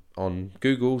well on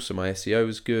Google, so my SEO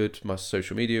was good, my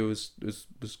social media was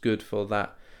good for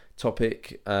that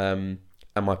topic, and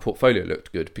my portfolio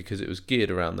looked good because it was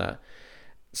geared around that.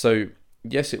 So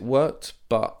yes, it worked,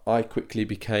 but I quickly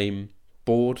became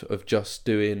bored of just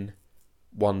doing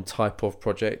one type of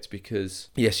project, because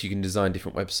yes, you can design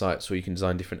different websites, or you can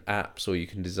design different apps, or you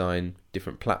can design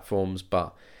different platforms,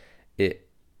 but it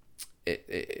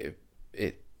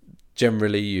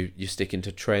generally you stick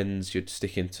into trends, you'd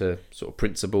stick into sort of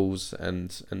principles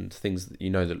and things that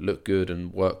that look good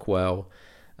and work well,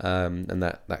 and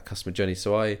that customer journey.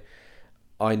 So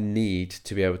I need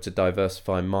to be able to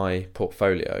diversify my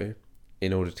portfolio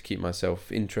in order to keep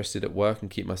myself interested at work and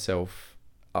keep myself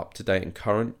up to date and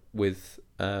current with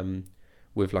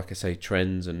like I say,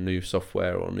 trends and new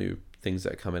software or new things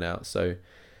that are coming out. So,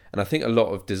 and I think a lot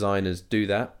of designers do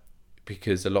that,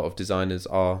 because a lot of designers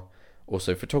are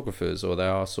also photographers, or they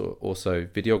are also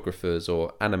videographers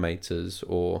or animators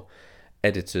or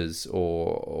editors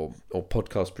or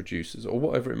podcast producers or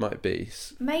whatever it might be.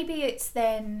 Maybe it's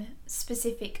then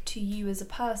specific to you as a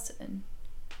person.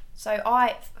 So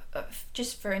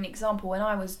just for an example, when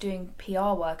I was doing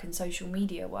PR work and social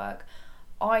media work,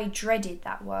 I dreaded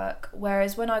that work,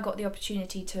 whereas when I got the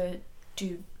opportunity to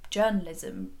do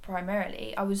journalism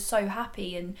primarily, I was so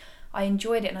happy and I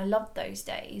enjoyed it and I loved those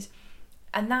days.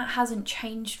 And that hasn't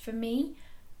changed for me.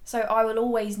 So I will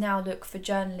always now look for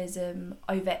journalism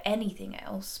over anything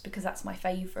else, because that's my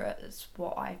favourite, it's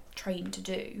what I trained to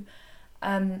do.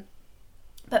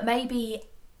 But maybe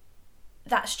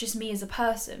that's just me as a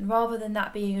person, rather than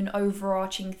that being an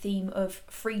overarching theme of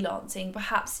freelancing.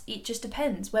 Perhaps it just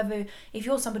depends whether, if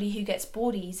you're somebody who gets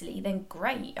bored easily, then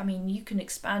great. I mean, you can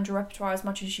expand your repertoire as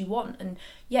much as you want, and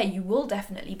yeah, you will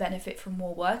definitely benefit from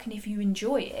more work, and if you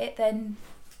enjoy it, then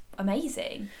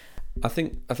amazing. I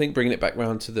think bringing it back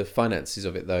round to the finances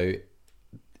of it, though,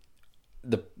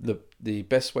 the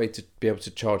best way to be able to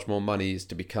charge more money is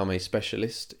to become a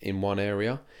specialist in one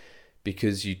area,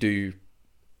 because you do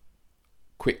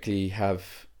quickly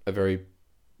have a very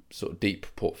sort of deep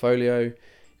portfolio.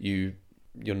 Your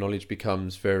knowledge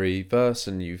becomes very diverse,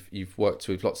 and you've worked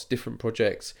with lots of different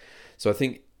projects. So I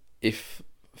think if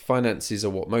finances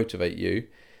are what motivate you,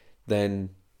 then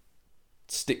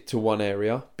stick to one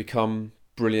area, become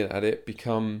brilliant at it,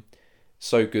 become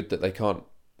so good that they can't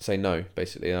say no,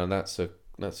 basically. And that's a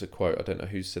quote, I don't know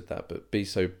who said that, but be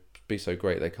so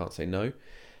great they can't say no.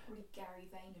 Probably Gary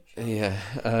Vaynerchuk. Yeah.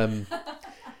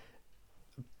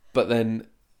 But then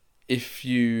if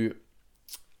you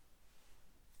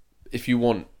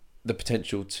want the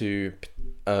potential to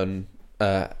earn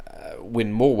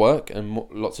win more work and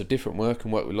lots of different work,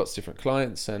 and work with lots of different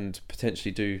clients, and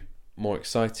potentially do more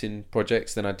exciting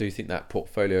projects, then I do think that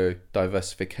portfolio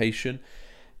diversification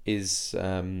is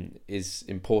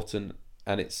important,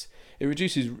 and it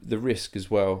reduces the risk as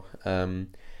well.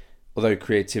 Although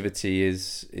creativity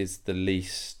is the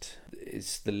least,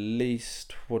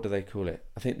 what do they call it?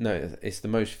 I think no, it's the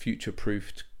most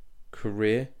future-proofed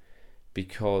career,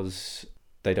 because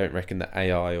they don't reckon that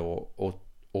AI or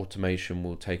automation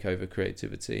will take over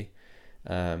creativity,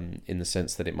 in the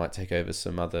sense that it might take over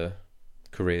some other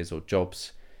careers or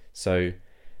jobs. So,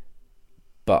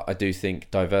 but I do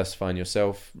think diversifying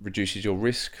yourself reduces your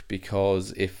risk,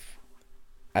 because if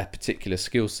a particular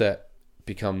skill set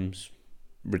becomes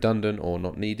redundant or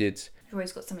not needed, You've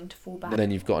always got something to fall back.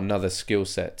 then you've got another skill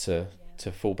set to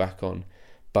fall back on.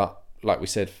 But like I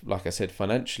said,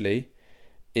 financially,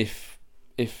 if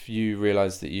you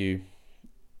realise that you,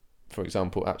 for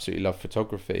example, absolutely love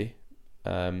photography,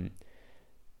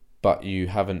 but you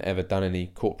haven't ever done any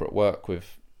corporate work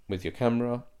with your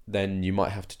camera, then you might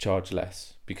have to charge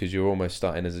less, because you're almost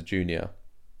starting as a junior.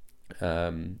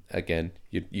 Again,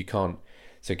 you can't.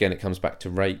 So again, it comes back to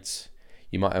rates.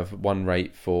 You might have one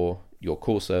rate for your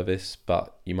core service,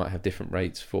 but you might have different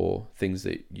rates for things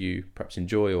that you perhaps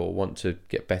enjoy or want to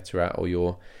get better at, or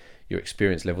your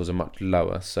experience levels are much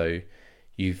lower. So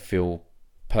you feel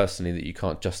personally that you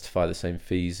can't justify the same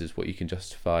fees as what you can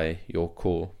justify your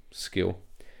core skill.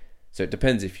 So it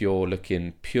depends if you're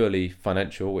looking purely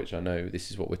financial, which I know this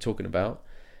is what we're talking about,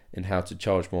 in how to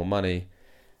charge more money,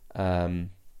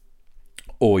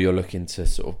 or you're looking to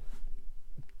sort of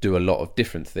do a lot of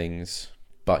different things,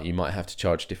 but you might have to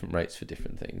charge different rates for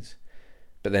different things.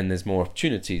 But then there's more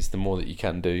opportunities. The more that you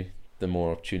can do, the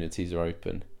more opportunities are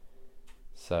open.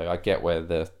 So I get where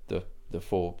the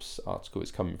Forbes article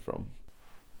is coming from.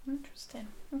 Interesting.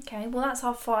 Okay, well that's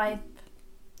our 5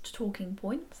 talking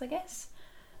points, I guess.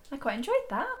 I quite enjoyed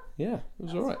that. Yeah, it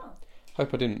was all right.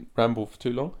 Hope I didn't ramble for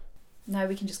too long. No,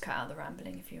 we can just cut out the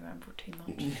rambling if you ramble too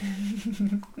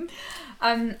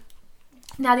much.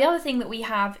 Now, the other thing that we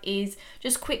have is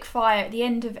just quick fire. At the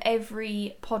end of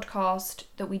every podcast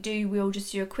that we do, we'll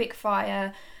just do a quick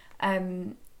fire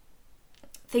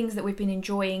things that we've been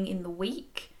enjoying in the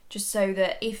week, just so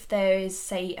that if there is,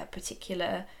 say, a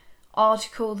particular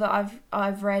article that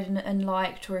I've read and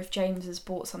liked, or if James has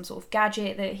bought some sort of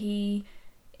gadget that he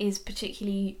is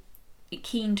particularly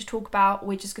keen to talk about,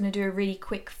 we're just going to do a really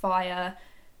quick fire.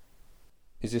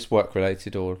 Is this work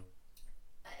related or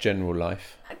general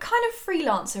life? Kind of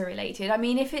freelancer related. I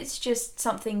mean, if it's just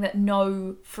something that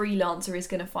no freelancer is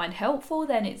going to find helpful,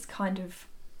 then it's kind of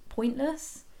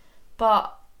pointless.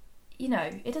 But, you know,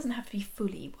 it doesn't have to be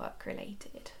fully work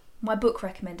related. My book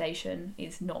recommendation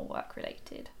is not work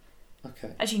related.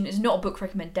 Okay. Actually, it's not a book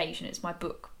recommendation, it's my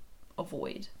book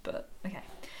avoid, but okay.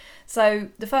 So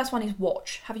the first one is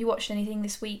watch. Have you watched anything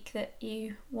this week that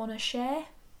you want to share?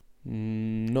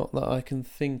 Not that I can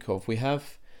think of. We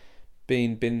have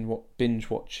been binge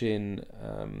watching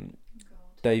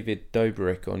David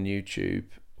Dobrik on YouTube,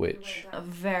 which a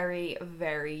very,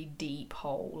 very deep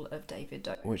hole of David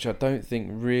Dobrik, which I don't think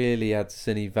really adds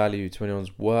any value to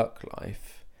anyone's work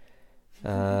life,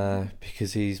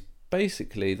 because he's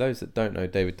basically, those that don't know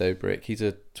David Dobrik, he's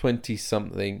a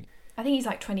 20-something, I think he's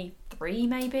like 23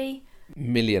 maybe,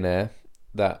 millionaire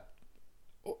that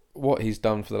what he's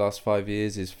done for the last 5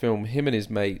 years is film him and his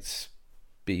mates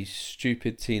be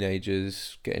stupid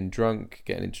teenagers, getting drunk,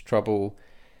 getting into trouble,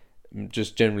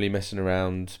 just generally messing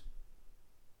around.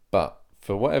 But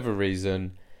for whatever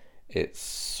reason, it's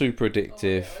super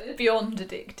addictive. Beyond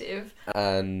addictive.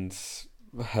 And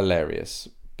hilarious.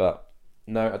 But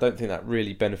no, I don't think that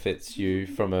really benefits you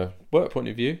from a work point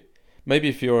of view. Maybe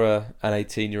if you're an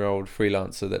 18-year-old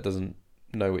freelancer that doesn't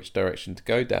know which direction to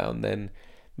go down, then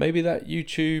maybe that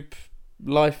YouTube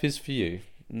life is for you.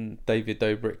 And David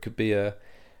Dobrik could be an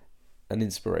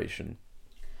inspiration.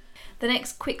 The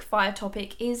next quick fire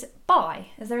topic is buy.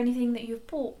 Is there anything that you've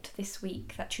bought this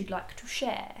week that you'd like to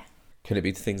share? Can it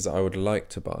be things that I would like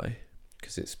to buy?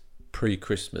 Because it's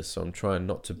pre-Christmas, so I'm trying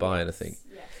not to buy anything.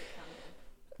 Yes,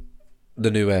 it can be.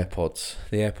 The new AirPods,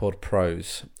 the AirPod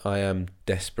Pros. I am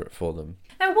desperate for them.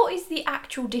 Now, what is the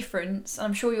actual difference,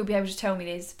 I'm sure you'll be able to tell me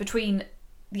this, between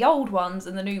the old ones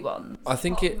and the new ones? I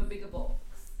think a bigger box.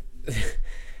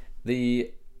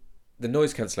 the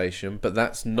noise cancellation, but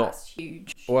that's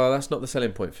huge. Well, that's not the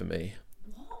selling point for me.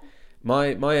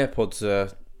 What? My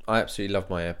AirPods I absolutely love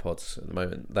my AirPods at the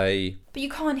moment. But you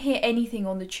can't hear anything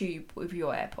on the tube with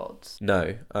your AirPods.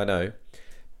 No, I know.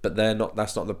 But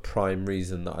that's not the prime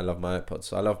reason that I love my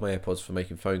AirPods. I love my AirPods for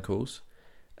making phone calls,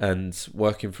 and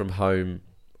working from home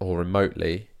or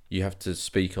remotely, you have to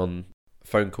speak on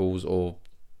phone calls or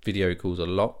video calls a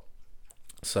lot.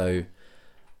 So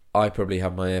I probably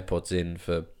have my AirPods in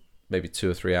for maybe 2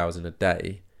 or 3 hours in a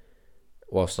day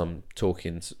whilst I'm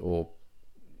talking or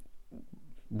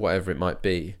whatever it might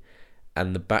be,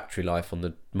 and the battery life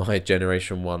on my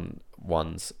generation 1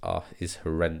 ones is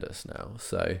horrendous now.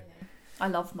 So I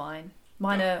love mine.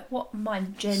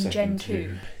 Mine Gen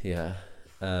 2. Yeah.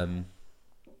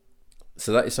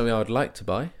 So that is something I would like to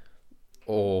buy,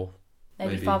 or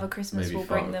maybe Father Christmas will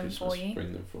bring them for you.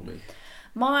 Bring them for me.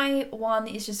 My one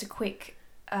is just a quick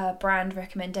brand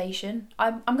recommendation.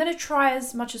 I'm going to try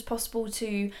as much as possible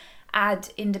to add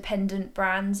independent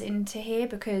brands into here,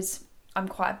 because I'm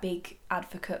quite a big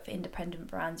advocate for independent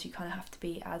brands. You kind of have to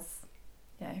be, as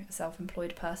a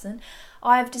self-employed person.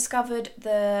 I've discovered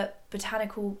the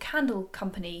Botanical Candle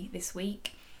Company this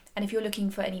week, and if you're looking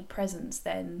for any presents,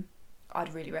 then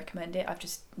I'd really recommend it. I've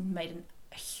just made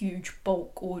a huge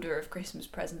bulk order of Christmas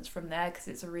presents from there because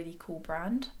it's a really cool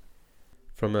brand.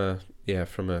 From a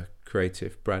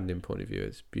creative branding point of view,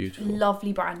 it's beautiful.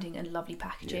 Lovely branding and lovely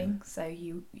packaging. Yeah. So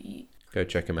you go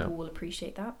check them out. You will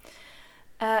appreciate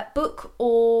that. Book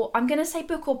or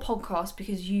podcast,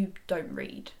 because you don't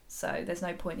read, so there's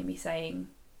no point in me saying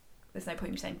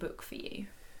book for you.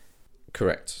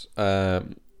 Correct.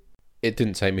 It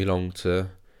didn't take me long to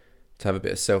have a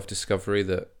bit of self-discovery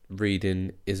that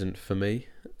reading isn't for me.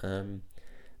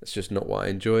 It's just not what I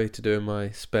enjoy to do in my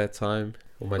spare time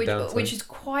or my downtime. Which is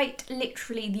quite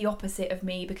literally the opposite of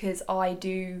me, because I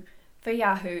do, for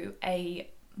Yahoo,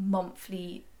 a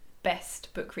monthly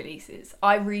best book releases.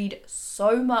 I read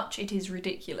so much it is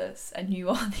ridiculous, and you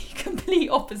are the complete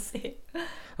opposite.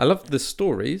 I love the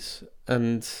stories,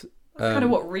 and that's kind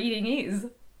of what reading is.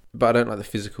 But I don't like the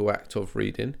physical act of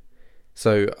reading.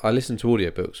 So I listen to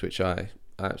audiobooks, which I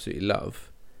absolutely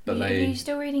love. But are you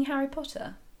still reading Harry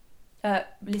Potter? Still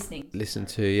listen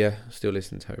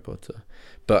to Harry Potter.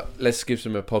 But let's give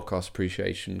them a podcast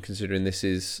appreciation, considering this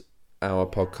is our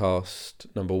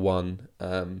podcast number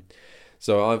 1.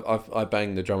 So I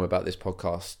bang the drum about this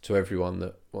podcast to everyone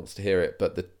that wants to hear it.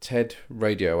 But the TED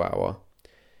Radio Hour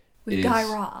with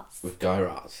Guy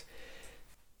Raz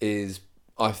is,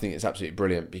 I think it's absolutely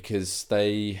brilliant, because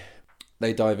they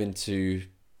dive into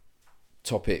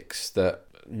topics that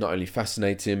not only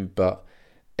fascinating but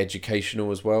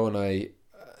educational as well. And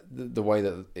the way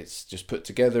that it's just put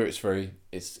together, it's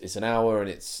an hour, and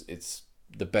it's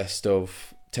the best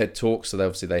of TED Talks. So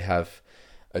they have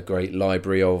a great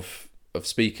library of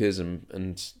speakers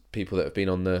and people that have been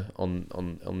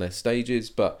on their stages,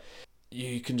 but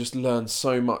you can just learn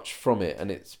so much from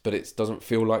it, but it doesn't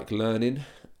feel like learning.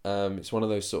 It's one of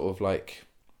those sort of like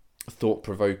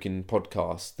thought-provoking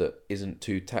podcasts that isn't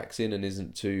too taxing and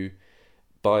isn't too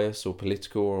biased or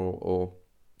political or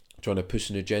trying to push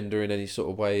an agenda in any sort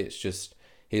of way. It's just,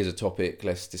 here's a topic,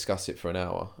 let's discuss it for an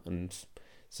hour. And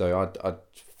so I'd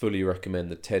fully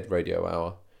recommend the TED Radio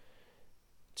Hour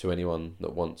to anyone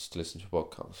that wants to listen to a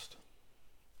podcast.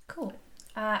 Cool.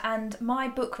 And my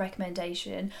book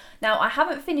recommendation, now I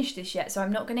haven't finished this yet, so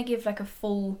I'm not going to give like a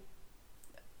full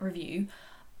review,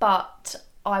 but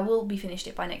I will be finished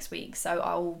it by next week, so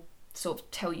I'll sort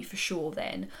of tell you for sure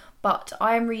then. But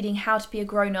I am reading How to Be a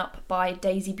Grown-Up by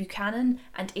Daisy Buchanan,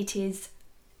 and it is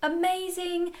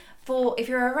amazing for if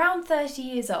you're around 30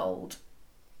 years old.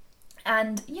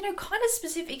 And, kind of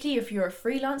specifically if you're a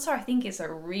freelancer, I think it's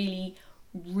a really,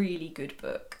 really good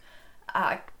book.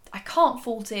 I can't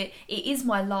fault it. It is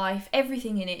my life.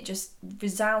 Everything in it just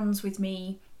resounds with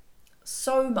me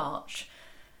so much.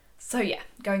 So yeah,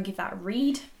 go and give that a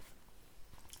read.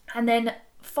 And then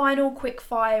final quick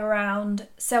fire round,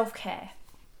 self-care.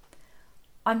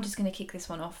 I'm just going to kick this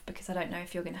one off because I don't know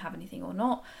if you're going to have anything or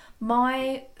not.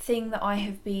 My thing that I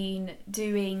have been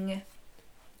doing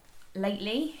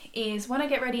lately is when I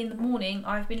get ready in the morning,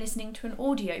 I've been listening to an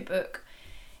audiobook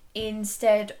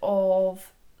instead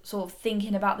of sort of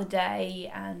thinking about the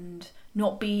day and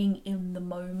not being in the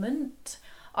moment.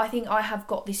 I think I have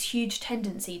got this huge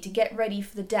tendency to get ready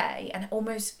for the day and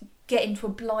almost get into a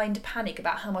blind panic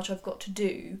about how much I've got to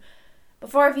do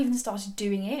before I've even started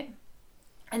doing it.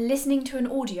 And listening to an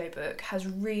audiobook has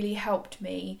really helped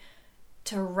me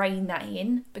to rein that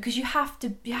in, because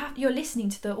you're listening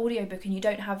to the audiobook and you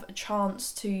don't have a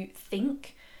chance to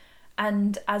think.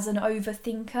 And as an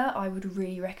overthinker, I would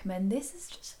really recommend this. It's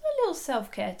just a little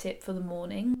self-care tip for the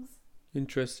mornings.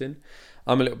 Interesting.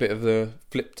 I'm a little bit of the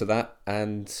flip to that,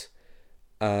 and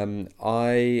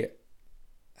I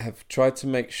have tried to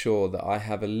make sure that I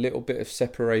have a little bit of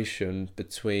separation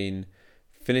between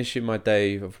finishing my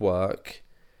day of work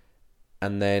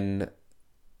and then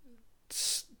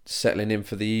settling in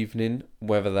for the evening,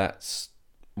 whether that's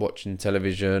watching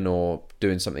television or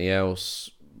doing something else,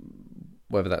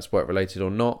 whether that's work related or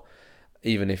not.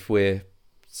 even if we're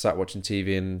sat watching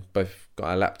TV and both got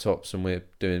our laptops and we're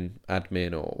doing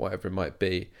admin or whatever it might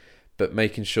be, but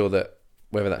making sure that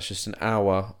whether that's just an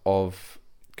hour of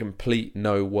complete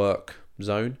no work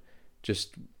zone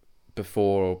just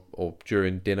before or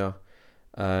during dinner,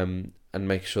 and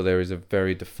make sure there is a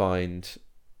very defined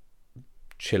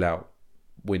chill out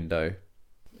window.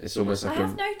 It's almost like I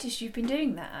have noticed you've been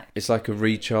doing that. It's like a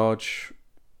recharge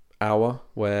hour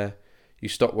where you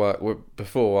stop work.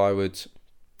 Before I would,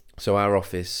 so our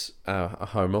office, our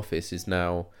home office is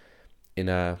now in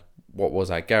what was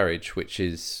our garage, which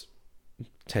is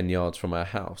 10 yards from our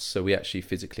house. So we actually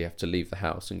physically have to leave the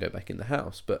house and go back in the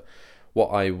house. But what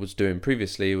I was doing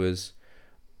previously was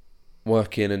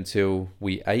working until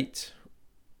we ate,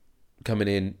 coming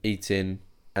in, eating,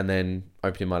 and then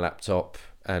opening my laptop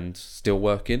and still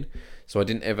working. So I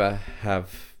didn't ever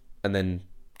have, and then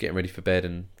getting ready for bed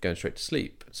and going straight to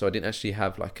sleep. So I didn't actually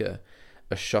have like a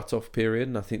shut off period,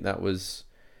 and I think that was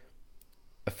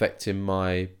affecting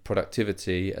my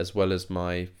productivity as well as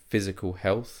my physical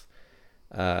health.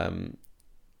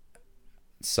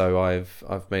 So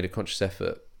I've made a conscious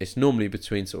effort. It's normally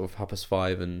between sort of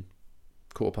 5:30 and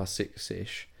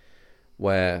 6:15ish,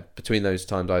 where between those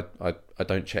times I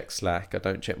don't check Slack, I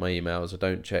don't check my emails, I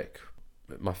don't check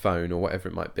my phone or whatever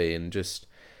it might be, and just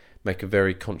make a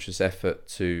very conscious effort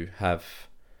to have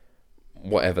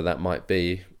whatever that might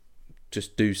be,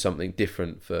 just do something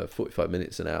different for 45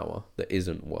 minutes, an hour that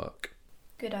isn't work.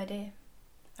 Good idea.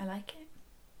 I like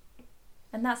it.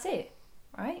 And that's it,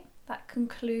 right? That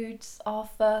concludes our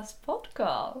first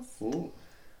podcast. Ooh.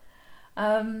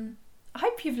 I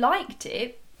hope you've liked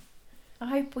it. I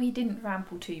hope we didn't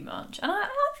ramble too much. And I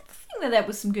think that there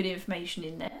was some good information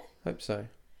in there. Hope so.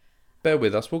 Bear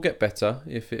with us, we'll get better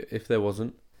if there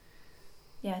wasn't.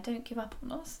 Yeah, don't give up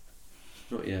on us.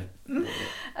 Not yet.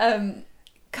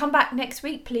 Come back next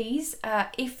week, please.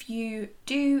 If you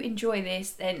do enjoy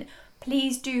this, then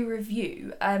please do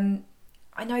review.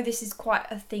 I know this is quite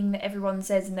a thing that everyone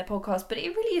says in their podcast, but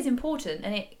it really is important,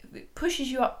 and it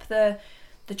pushes you up the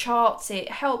charts. It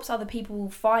helps other people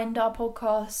find our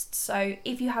podcast. So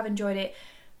if you have enjoyed it,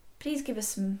 please give us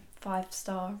some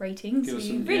 5-star ratings.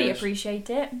 We really appreciate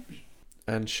it.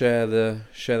 And share the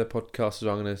podcast as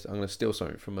well. I'm gonna steal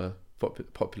something from a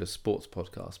popular sports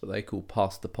podcast, but they call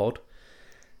Pass the Pod,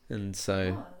 and so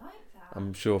I like that.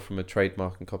 I'm sure from a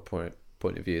trademark and copyright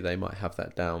point of view they might have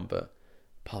that down, but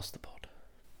Pass the Pod.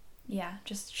 Yeah,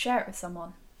 just share it with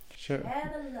someone. Share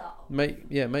the love.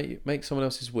 Make someone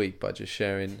else's week by just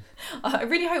sharing. I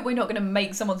really hope we're not going to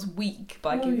make someone's week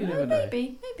by giving.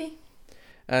 Maybe.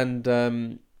 And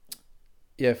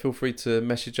feel free to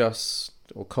message us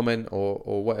or comment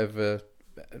or whatever.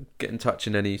 Get in touch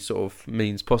in any sort of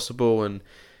means possible, and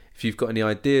if you've got any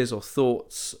ideas or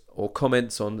thoughts or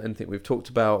comments on anything we've talked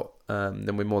about,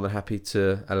 then we're more than happy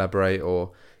to elaborate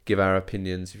or give our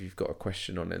opinions if you've got a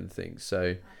question on anything.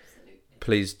 So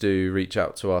please do reach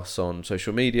out to us on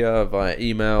social media, via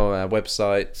email, our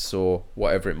websites, or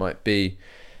whatever it might be.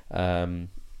 The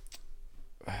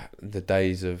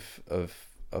days of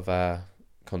our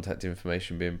contact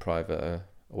information being private are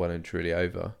well and truly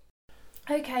over.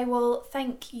 Okay, well,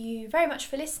 thank you very much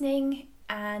for listening,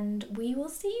 and we will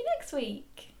see you next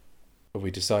week. Well,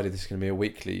 we decided this is going to be a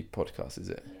weekly podcast, is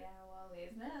it? Yeah, well,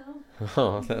 it is now.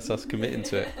 Oh, that's us committing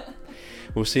to it.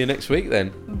 We'll see you next week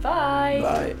then. Bye.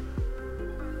 Bye.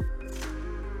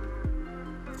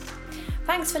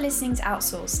 Thanks for listening to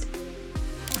Outsourced.